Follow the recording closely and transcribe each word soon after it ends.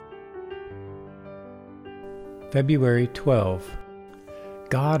February 12.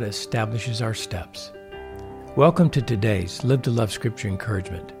 God establishes our steps. Welcome to today's Live to Love Scripture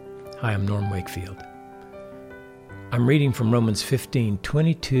Encouragement. Hi, I'm Norm Wakefield. I'm reading from Romans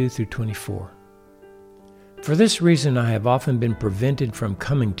 15:22 through 24. For this reason I have often been prevented from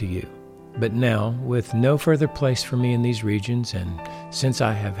coming to you, but now, with no further place for me in these regions, and since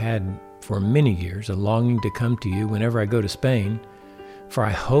I have had for many years a longing to come to you whenever I go to Spain, for I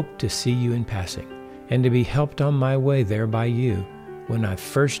hope to see you in passing, and to be helped on my way there by you, when I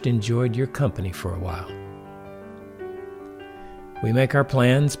first enjoyed your company for a while. We make our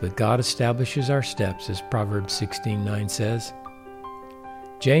plans, but God establishes our steps, as Proverbs 16:9 says.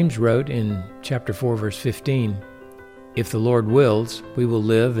 James wrote in chapter 4, verse 15, "If the Lord wills, we will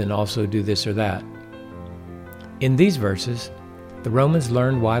live and also do this or that." In these verses, the Romans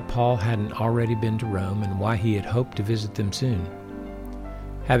learned why Paul hadn't already been to Rome and why he had hoped to visit them soon.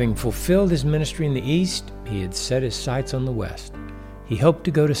 Having fulfilled his ministry in the east, he had set his sights on the west. He hoped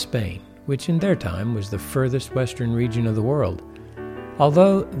to go to Spain, which in their time was the furthest western region of the world.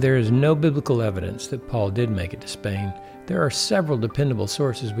 Although there is no biblical evidence that Paul did make it to Spain, there are several dependable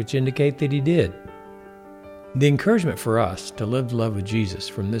sources which indicate that he did. The encouragement for us to live to love with Jesus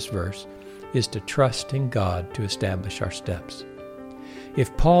from this verse is to trust in God to establish our steps.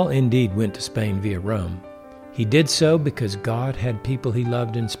 If Paul indeed went to Spain via Rome, he did so because God had people he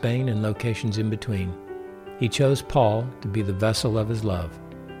loved in Spain and locations in between. He chose Paul to be the vessel of his love.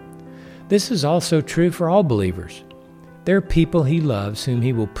 This is also true for all believers. There are people he loves whom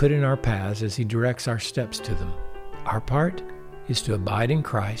he will put in our paths as he directs our steps to them. Our part is to abide in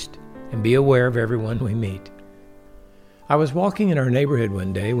Christ and be aware of everyone we meet. I was walking in our neighborhood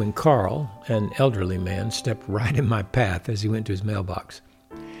one day when Carl, an elderly man, stepped right in my path as he went to his mailbox.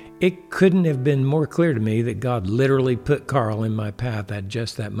 It couldn't have been more clear to me that God literally put Carl in my path at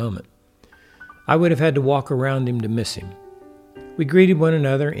just that moment. I would have had to walk around him to miss him. We greeted one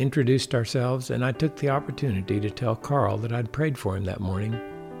another, introduced ourselves, and I took the opportunity to tell Carl that I'd prayed for him that morning,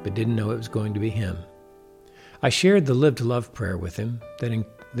 but didn't know it was going to be him. I shared the Live to Love prayer with him, then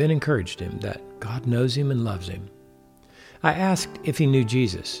encouraged him that God knows him and loves him. I asked if he knew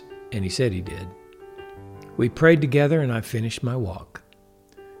Jesus, and he said he did. We prayed together, and I finished my walk.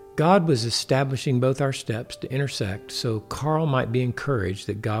 God was establishing both our steps to intersect so Carl might be encouraged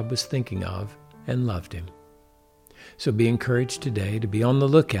that God was thinking of and loved him. So be encouraged today to be on the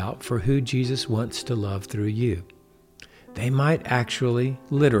lookout for who Jesus wants to love through you. They might actually,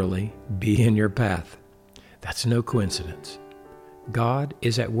 literally, be in your path. That's no coincidence. God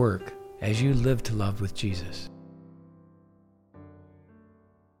is at work as you live to love with Jesus.